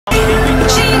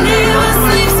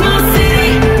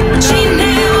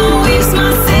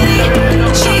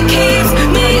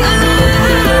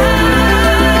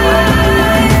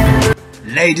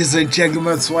Ladies and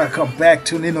gentlemen, welcome back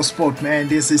to Nino Sport, man.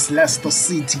 This is Leicester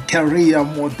City career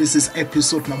mode. This is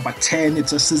episode number 10.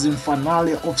 It's a season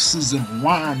finale of season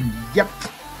 1. Yep,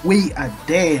 we are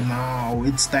there now.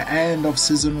 It's the end of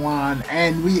season 1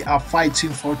 and we are fighting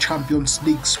for Champions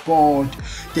League spot.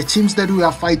 The teams that we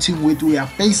are fighting with, we are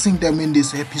facing them in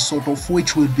this episode, of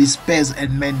which will be Spurs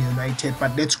and Man United.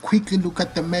 But let's quickly look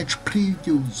at the match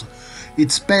previews.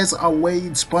 It's Spurs away,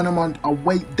 it's Bournemouth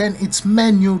away, then it's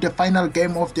Man U, the final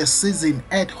game of the season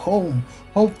at home.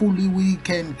 Hopefully we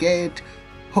can get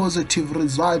positive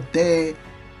result there.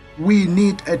 We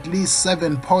need at least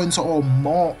 7 points or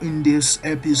more in this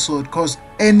episode, because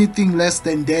anything less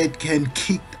than that can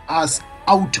kick us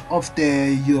out of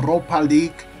the Europa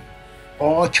League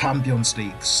or Champions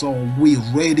League. So we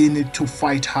really need to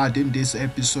fight hard in this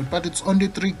episode, but it's only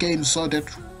 3 games, so that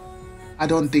I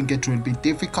don't think it will be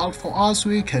difficult for us.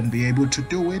 We can be able to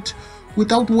do it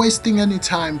without wasting any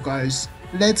time, guys.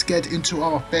 Let's get into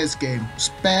our first game.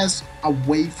 Spurs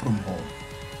away from home.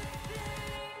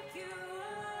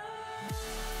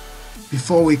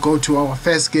 Before we go to our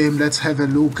first game, let's have a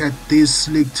look at this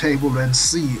league table and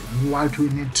see what we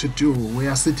need to do. We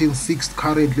are sitting 6th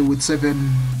currently with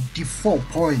 74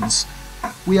 points.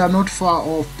 We are not far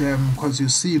off them, because you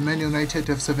see Man United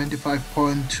have 75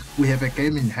 points. We have a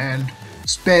game in hand.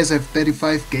 Spurs have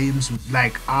 35 games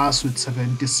like us with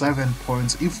 77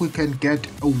 points. If we can get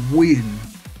a win,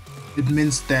 it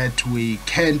means that we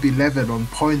can be level on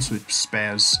points with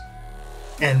Spurs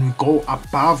and we go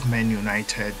above Man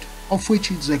United, of which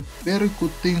is a very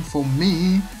good thing for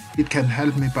me. It can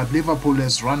help me, but Liverpool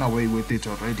has run away with it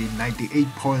already. 98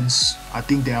 points. I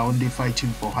think they are only fighting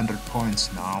for 100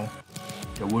 points now.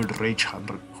 They will reach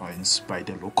 100 points by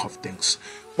the look of things.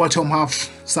 Bottom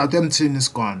half, Southampton is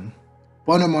gone.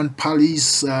 Bournemouth,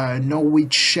 Palace,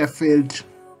 Norwich, Sheffield,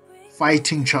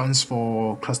 fighting chance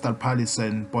for Crystal Palace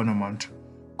and Bournemouth,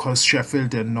 because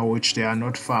Sheffield and Norwich, they are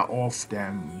not far off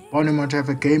them. Bournemouth have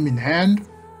a game in hand.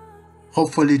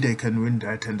 Hopefully they can win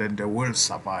that and then they will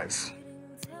survive.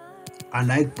 I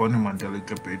like Bournemouth a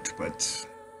little bit, but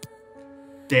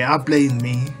they are playing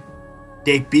me.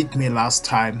 They beat me last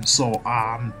time, so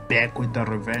I'm back with the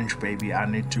revenge, baby. I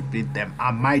need to beat them.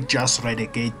 I might just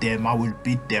relegate them. I will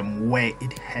beat them where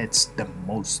it hurts the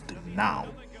most now.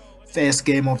 First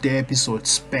game of the episode,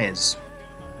 Spurs.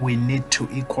 We need to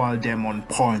equal them on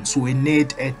points. We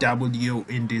need a W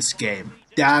in this game.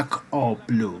 Dark or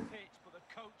blue.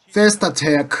 First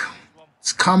attack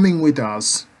is coming with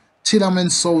us.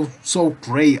 Tielemans so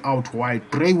Gray out wide.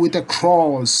 Gray with a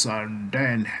cross, and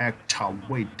then Hector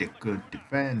with the good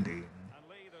defending.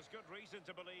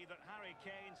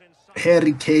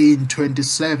 Harry Kane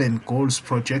 27 goals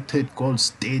projected,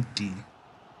 goals 30.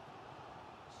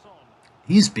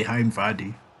 He's behind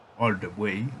Vardy all the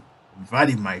way.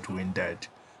 Vardy might win that.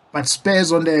 But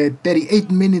Spurs on the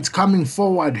 38 minutes coming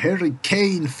forward. Harry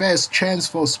Kane, first chance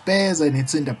for Spurs, and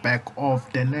it's in the back of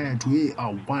the net. We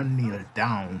are 1-0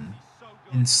 down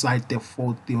inside the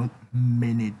 40th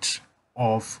minute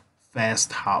of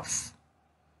first half.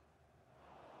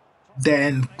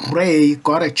 Then Gray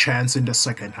got a chance in the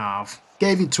second half.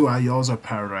 Gave it to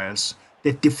Perez.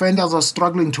 The defenders are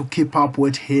struggling to keep up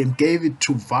with him. Gave it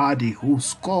to Vardy, who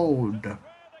scored.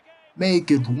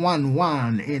 Make it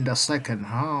 1-1 in the second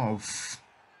half.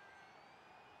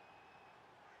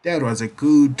 That was a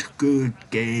good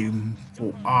game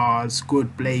for us.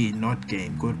 Good play, not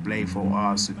game. Good play for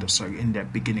us in the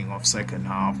beginning of second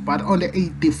half. But on the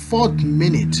 84th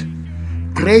minute,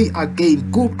 Gray again,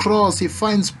 good cross. He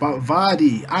finds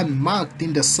Vardy unmarked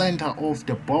in the center of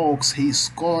the box. He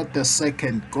scored the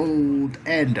second goal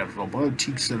and the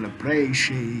robotic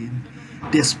celebration.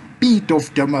 The speed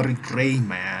of Demarai Gray,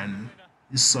 man,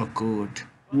 is so good.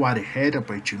 What a header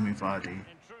by Jimmy Vardy.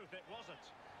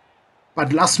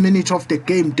 But last minute of the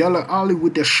game, Dele Alli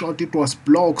with the shot, it was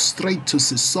blocked straight to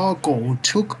Sissoko, who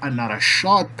took another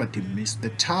shot, but he missed the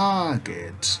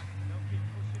target.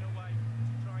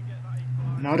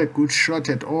 Not a good shot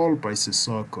at all by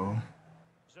Sissoko.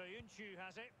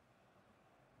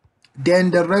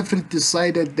 Then the referee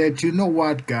decided that, you know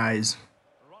what, guys,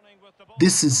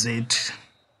 this is it.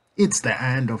 It's the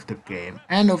end of the game.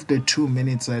 End of the 2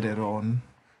 minutes added on.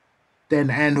 Then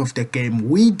end of the game.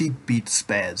 We did beat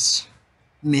Spurs.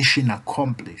 Mission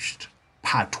accomplished.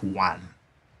 Part 1.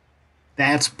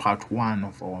 That's part 1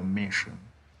 of our mission.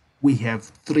 We have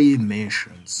 3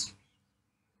 missions.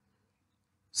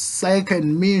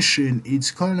 Second mission,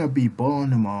 it's gonna be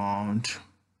Bournemouth.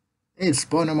 It's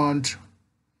Bournemouth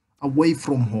away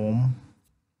from home.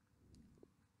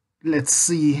 Let's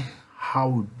see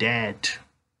how that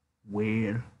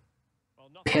will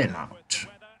pan out.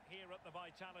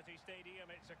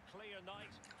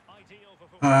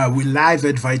 We live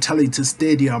at Vitality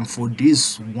Stadium for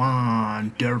this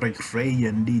one. Derek Ray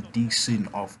and Lee Dixon,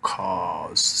 of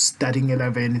course. Starting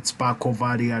 11, it's Paco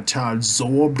Variatal.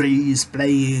 Zobri is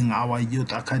playing, our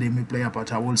youth academy player,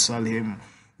 but I will sell him.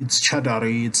 It's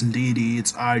Chadari, it's Ndidi,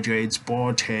 it's RJ, it's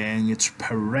Boateng, it's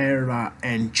Pereira,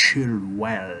 and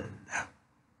Chilwell.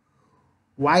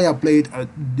 Why I played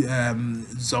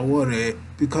Zawore?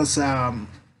 Because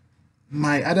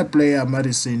my other player,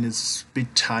 Madison, is a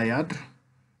bit tired.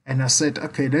 And I said,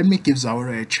 okay, let me give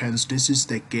Zawore a chance. This is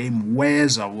the game where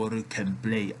Zawore can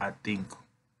play, I think.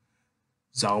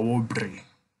 Zawore.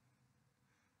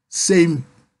 Same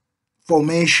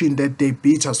formation that they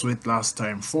beat us with last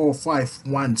time.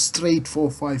 4-5-1, straight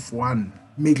 4-5-1.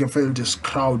 Midfield is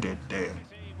crowded there.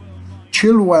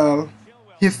 Chilwell,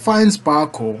 he finds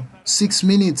Barco. 6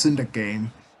 minutes in the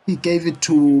game. He gave it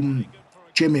to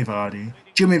Jamie Vardy.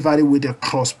 Jamie Vardy with a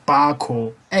cross,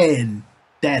 Barco, and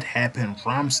that happened.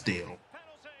 Ramsdale.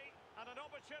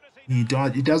 He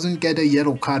doesn't get a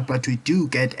yellow card, but we do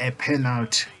get a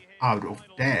penalty out of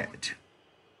that.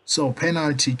 So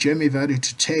penalty, Jamie Vardy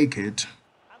to take it.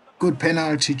 Good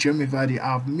penalty, Jamie Vardy.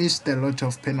 I've missed a lot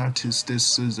of penalties this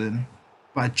season,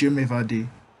 but Jamie Vardy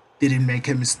didn't make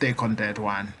a mistake on that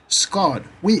one. Scored.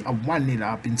 We are 1-0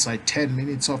 up inside 10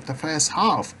 minutes of the first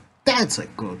half. That's a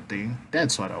good thing.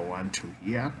 That's what I want to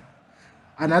hear.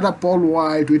 Another ball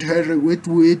wide with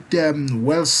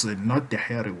Wilson, not the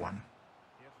hairy one,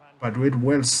 but with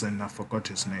Wilson. I forgot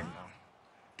his name now.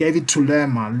 Gave it to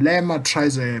Lemma. Lemma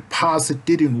tries a pass, it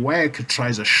didn't work. He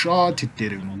tries a shot, it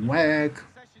didn't work.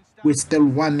 We're still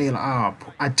 1-0 up.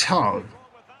 Atal,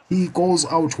 he goes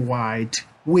out wide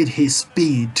with his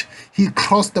speed. He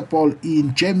crossed the ball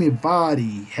in. Jamie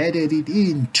Vardy headed it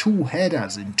in. 2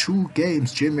 headers in 2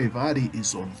 games. Jamie Vardy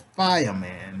is on fire,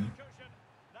 man.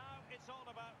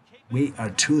 We are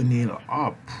 2-0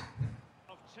 up.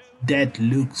 That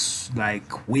looks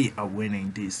like we are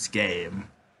winning this game.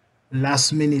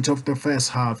 Last minute of the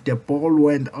first half, the ball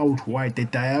went out wide. The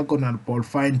diagonal ball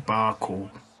find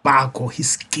Barco. Barco, he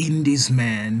skinned his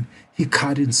man. He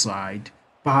cut inside.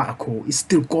 Barco is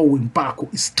still going.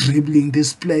 Barco is dribbling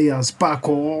these players.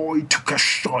 Barco, he took a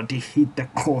shot. He hit the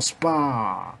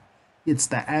crossbar. It's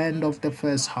the end of the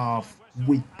first half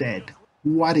with that.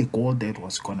 What a goal that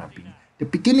was gonna be. The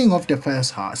beginning of the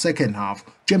second half,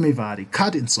 Jamie Vardy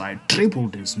cut inside,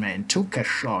 dribbled his man, took a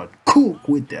shot, Cook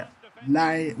with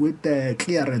the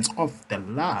clearance off the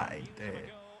line there.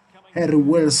 Harry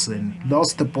Wilson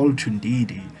lost the ball to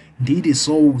Ndidi. Ndidi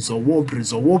saw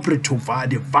Zawobri to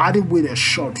Vardy. Vardy with a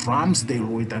shot, Ramsdale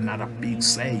with another big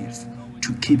save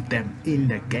to keep them in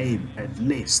the game, at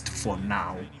least for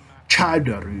now.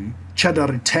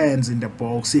 Chadari turns in the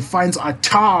box. He finds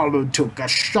Atal, who took a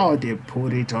shot. He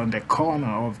put it on the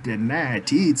corner of the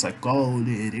net. It's a goal.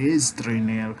 It is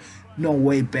 3-0. No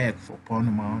way back for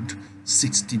Bournemouth.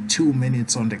 62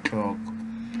 minutes on the clock.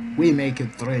 We make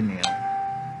it 3-0.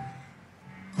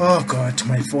 Oh God,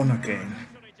 my phone again.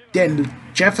 Then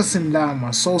Jefferson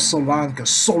Lama saw Solanka.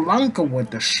 Solanka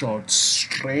with the shot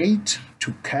straight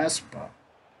to Casper.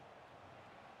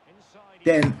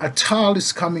 Then Atal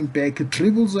is coming back, he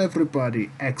dribbles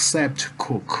everybody except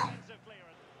Cook,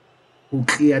 who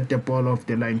cleared the ball off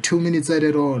the line. 2 minutes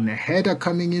added on, a header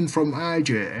coming in from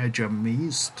AJ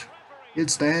missed.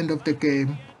 It's the end of the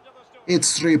game.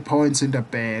 It's 3 points in the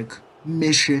bag.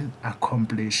 Mission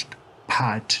accomplished,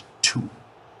 part 2.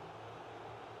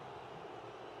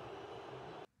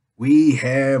 We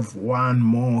have one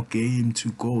more game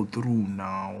to go through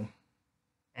now,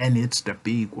 and it's the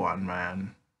big one,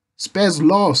 man. Spurs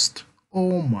lost.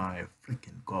 Oh my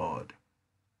freaking God.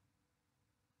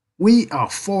 We are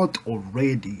 4th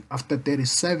already after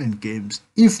 37 games.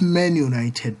 If Man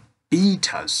United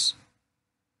beat us,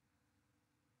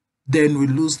 then we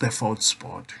lose the 4th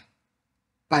spot.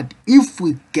 But if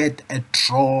we get a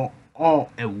draw or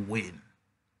a win,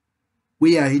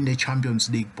 we are in the Champions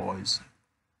League, boys.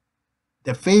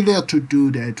 The failure to do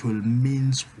that will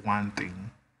mean one thing.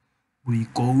 We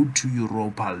go to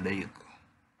Europa League.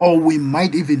 Or we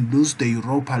might even lose the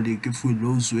Europa League if we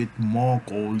lose with more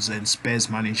goals and Spurs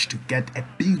manage to get a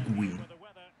big win.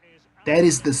 That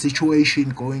is the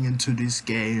situation going into this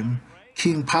game.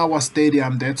 King Power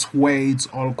Stadium, that's where it's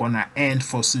all gonna end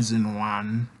for season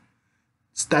 1.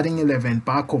 Starting 11,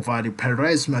 Barco Vardy,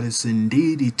 Perez, Madison,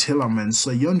 Ndidi, Tillerman,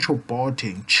 Soyuncu,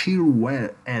 Boateng,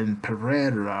 Chilwell and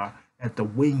Pereira at the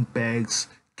wing backs.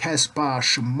 Kasper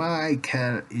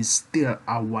Schmeichel is still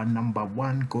our number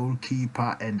one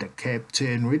goalkeeper and the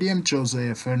captain. William Jose,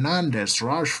 Fernandes,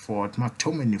 Rashford,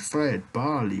 McTominay, Fred,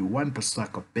 Barley,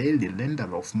 Wan-Bissaka, Bailey,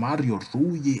 Lindelof, Mario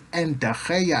Rui, and De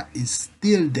Gea is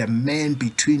still the man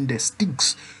between the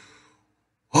sticks.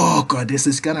 Oh god, this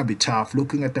is gonna be tough.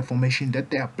 Looking at the formation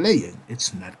that they are playing,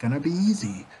 it's not gonna be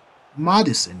easy.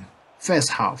 Madison,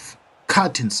 first half,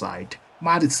 cut inside.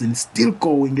 Madison still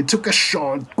going. It took a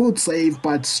shot, good save,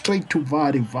 but straight to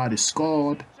Vardy. Vardy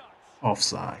scored.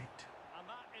 Offside.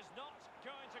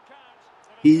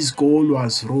 His goal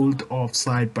was ruled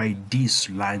offside by this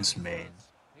linesman.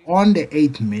 On the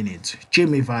 8th minute,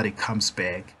 Jamie Vardy comes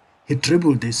back. He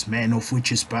dribbled this man, of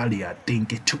which is Bali, I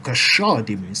think. He took a shot,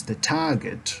 he missed the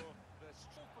target.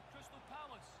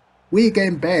 We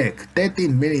came back,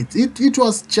 13 minutes. It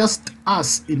was just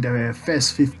us in the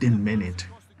first 15 minutes.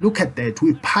 Look at that,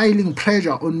 we're piling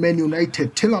pressure on Man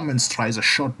United. Tielemans tries a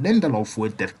shot, Lindelof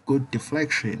with that good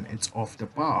deflection. It's off the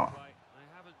bar.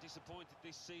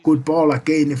 Good ball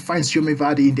again, he finds Jamie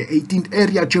Vardy in the 18th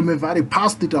area. Jamie Vardy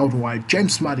passed it out wide.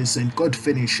 James Maddison, good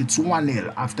finish. It's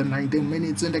 1-0 after 19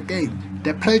 minutes in the game.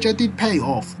 The pressure did pay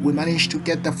off. We managed to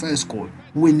get the first goal.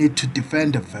 We need to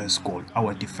defend the first goal.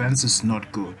 Our defense is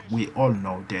not good. We all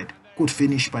know that. Good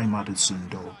finish by Maddison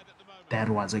though. That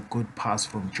was a good pass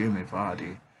from Jamie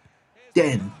Vardy.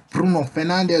 Then Bruno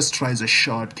Fernandes tries a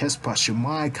shot. Kasper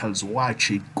Schmeichel's watch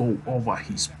it go over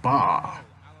his bar.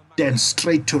 Then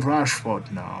straight to Rashford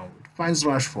now. It finds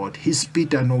Rashford. His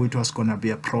speed, I know it was gonna be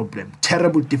a problem.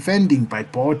 Terrible defending by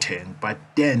Boateng, but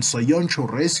then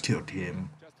Soyuncu rescued him.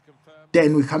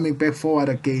 Then we're coming back forward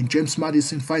again. James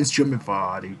Maddison finds Jamie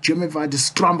Vardy. Jamie Vardy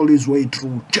scrambled his way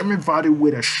through. Jamie Vardy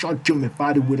with a shot. Jamie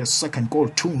Vardy with a second goal.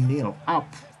 2-0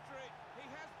 up.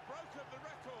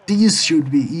 These should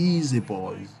be easy,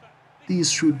 boys. These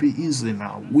should be easy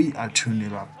now. We are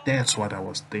 2-0 up. That's what I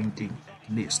was thinking,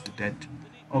 at least. That,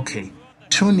 okay,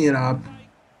 2-0 up.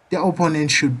 The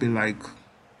opponent should be like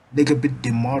a bit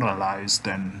demoralized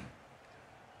and,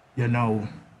 you know,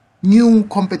 new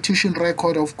competition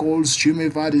record of goals. Jamie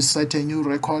Vardy set a new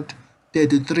record,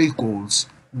 33 goals.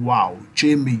 Wow,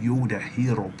 Jamie, you the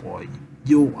hero, boy.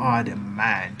 You are the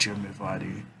man, Jamie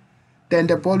Vardy. Then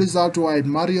the ball is out wide.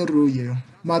 Mario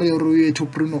Rui to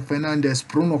Bruno Fernandes.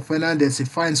 Bruno Fernandes, he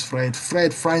finds Fred.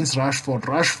 Fred finds Rashford.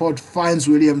 Rashford finds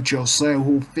William Jose,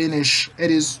 who finish.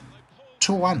 It is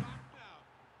 2-1.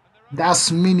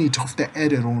 Last minute of the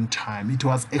added on time. It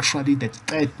was actually the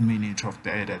 3rd minute of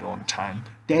the added on time.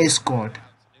 They scored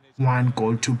 1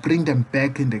 goal to bring them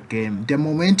back in the game. The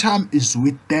momentum is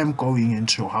with them going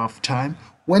into halftime.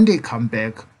 When they come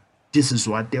back, this is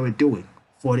what they were doing.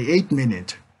 48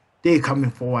 minutes. They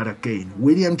coming forward again.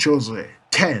 William Jose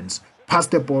turns, pass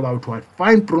the ball out wide,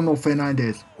 find Bruno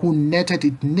Fernandes, who netted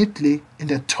it neatly in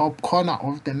the top corner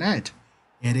of the net.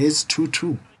 It is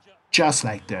 2-2. Just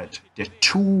like that, the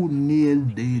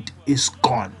 2-0 lead is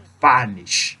gone,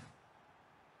 vanish.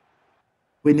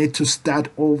 We need to start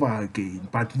over again,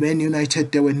 but Man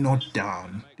United, they were not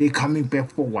down. They coming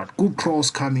back forward. Good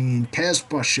cross coming in.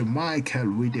 Kasper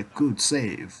Schmeichel with a good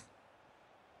save.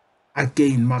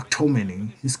 Again,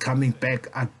 McTominay is coming back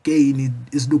again. He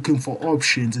is looking for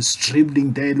options. He's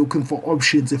dribbling there, looking for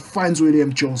options. He finds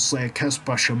William Jose.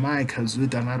 Kasper Schmeichel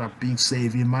with another big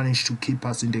save. He managed to keep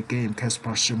us in the game. Kasper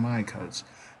Schmeichel.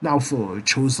 Now for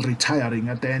chose retiring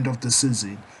at the end of the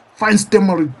season. Finds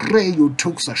Demarai Gray, who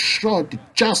took a shot. It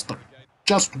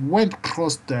just went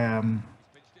across the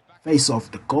face of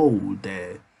the goal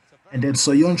there. And then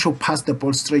Soyuncu passed the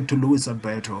ball straight to Luis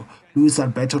Alberto. Luis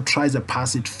Alberto tries a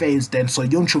pass, it fails. Then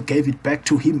Soyuncu gave it back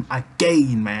to him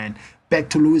again, man. Back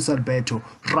to Luis Alberto.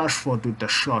 Rashford with the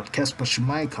shot. Kasper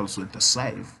Schmeichel with the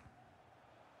save.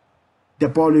 The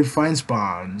ball finds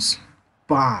Barnes.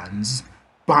 Barnes.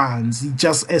 He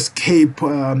just escaped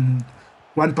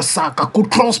Wan-Bissaka. Good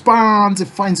cross, Barnes. He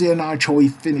finds Iheanacho. He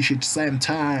finishes at the same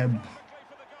time.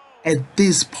 At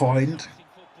this point,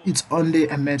 it's only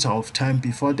a matter of time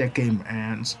before the game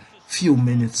ends. Few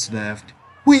minutes left.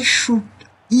 We should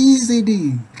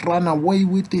easily run away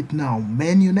with it now.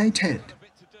 Man United.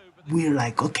 We're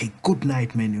like, okay, good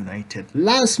night, Man United.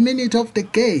 Last minute of the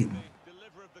game.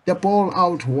 The ball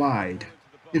out wide.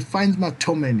 It finds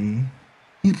McTominay.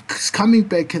 He's coming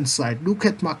back inside. Look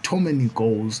at McTominay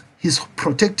goals. He's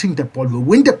protecting the ball. We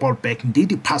win the ball back.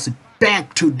 Indeed, he pass it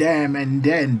back to them. And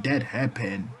then that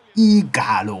happened.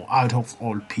 Igalo, out of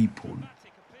all people,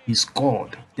 he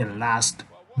scored the last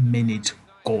minute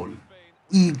goal.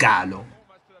 Igalo.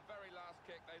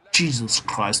 Jesus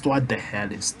Christ, what the hell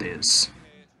is this?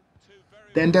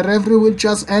 then the referee will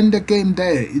just end the game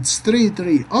there. It's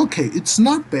 3-3. Okay, it's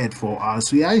not bad for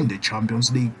us. We are in the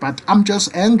Champions League, but I'm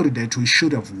just angry that we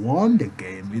should have won the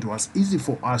game. It was easy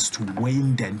for us to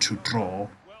win than to draw.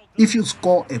 If you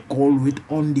score a goal with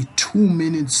only 2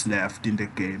 minutes left in the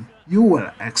game, you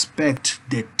will expect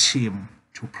the team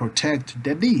to protect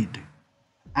the lead.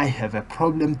 I have a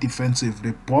problem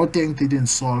defensively. Boateng didn't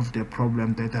solve the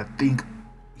problem that I think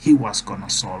he was gonna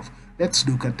solve. Let's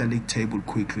look at the league table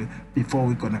quickly before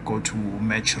we're gonna go to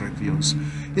match reviews.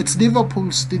 It's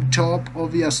Liverpool still top.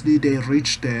 Obviously, they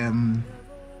reached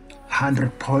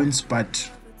 100 points,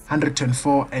 but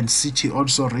 104, and City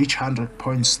also reached 100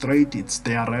 points straight. It's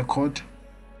their record,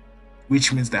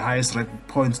 which means the highest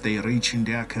points they reach in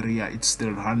their career, it's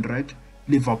still 100.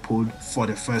 Liverpool, for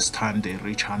the first time, they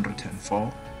reach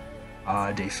 104.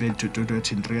 They failed to do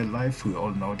that in real life, we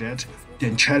all know that.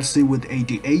 Then Chelsea with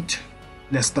 88,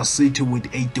 Leicester City with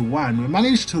 81. We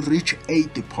managed to reach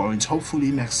 80 points.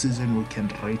 Hopefully next season we can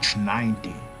reach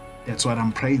 90. That's what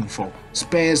I'm praying for.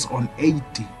 Spurs on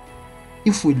 80.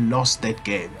 If we lost that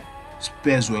game,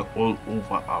 Spurs were all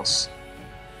over us.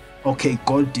 Okay,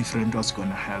 goal difference was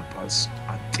gonna help us,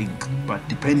 I think, but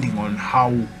depending on how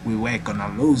we were gonna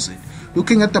lose it.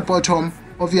 Looking at the bottom,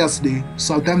 obviously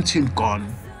Southampton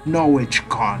gone, Norwich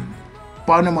gone,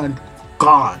 Bournemouth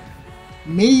gone.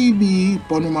 Maybe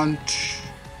Bournemouth,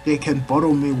 they can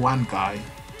borrow me one guy,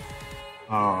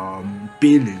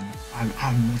 Billing.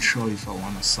 I'm not sure if I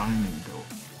want to sign him though.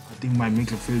 I think my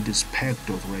midfield is packed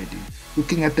already.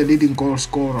 Looking at the leading goal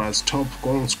scorers, top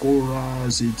goal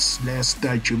scorers, it's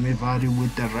Leicester, Jamie Vardy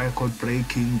with the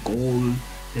record-breaking goal.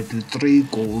 They did 3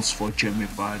 goals for Jamie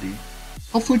Vardy,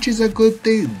 of which is a good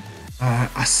thing.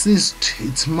 Assist,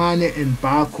 it's Mane and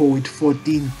Barco with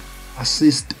 14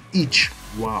 assists each.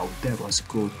 Wow, that was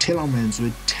good. Tielemans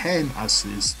with 10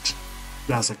 assists,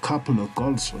 plus a couple of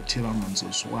goals for Tielemans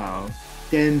as well.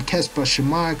 Then Kasper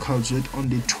Schmeichel with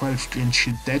only 12 clean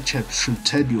sheets. That should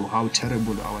tell you how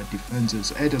terrible our defense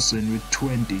is. Ederson with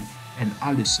 20 and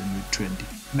Alisson with 20.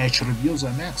 Match reviews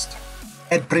are next.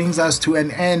 It brings us to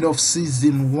an end of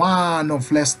Season 1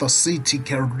 of Leicester City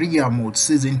Career Mode.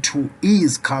 Season 2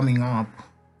 is coming up.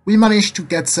 We managed to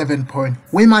get 7 points.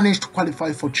 We managed to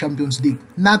qualify for Champions League.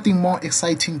 Nothing more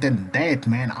exciting than that,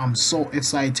 man. I'm so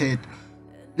excited.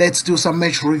 Let's do some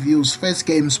match reviews. First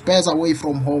game, Spurs away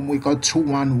from home, we got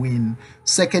 2-1 win.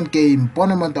 Second game,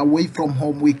 Bournemouth away from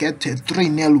home, we get a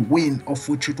 3-0 win, of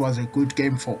which it was a good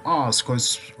game for us,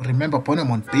 because remember,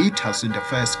 Bournemouth beat us in the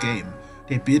first game.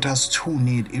 They beat us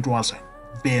 2-0. It was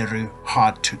very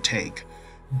hard to take.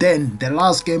 Then the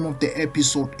last game of the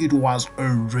episode, it was a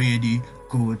really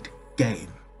good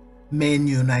game. Man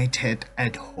United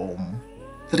at home,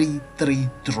 3-3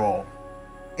 draw.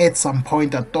 At some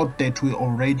point I thought that we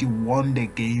already won the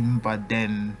game, but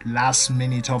then last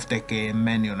minute of the game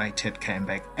Man United came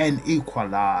back and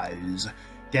equalized.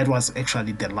 That was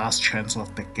actually the last chance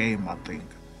of the game, I think.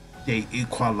 They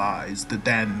equalized.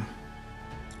 Then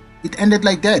it ended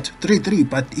like that, 3-3,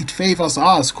 but it favors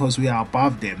us because we are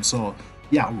above them. So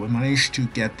yeah, we managed to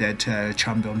get that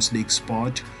Champions League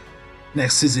spot.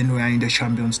 Next season we are in the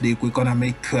Champions League. We're gonna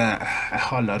make a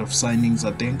whole lot of signings,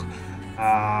 I think.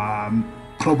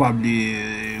 Probably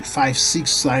 5-6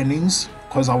 signings,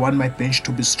 because I want my bench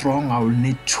to be strong. I will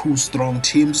need 2 strong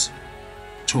teams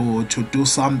to do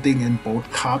something in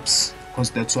both cups,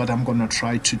 because that's what I'm gonna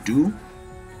try to do.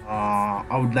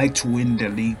 I would like to win the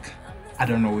league. I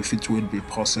don't know if it will be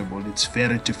possible. It's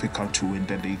very difficult to win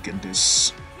the league in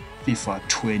this FIFA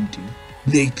 20.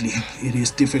 Lately, it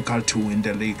is difficult to win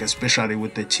the league, especially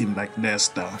with a team like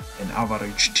Leicester, an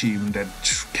average team that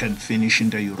can finish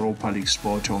in the Europa League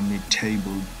spot or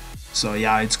mid-table. So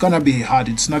yeah, it's gonna be hard.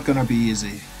 It's not gonna be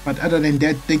easy. But other than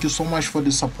that, thank you so much for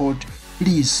the support.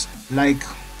 Please like,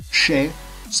 share,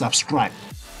 subscribe.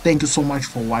 Thank you so much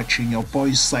for watching. Your boy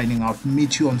is signing out.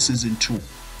 Meet you on Season 2.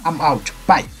 I'm out.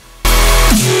 Bye.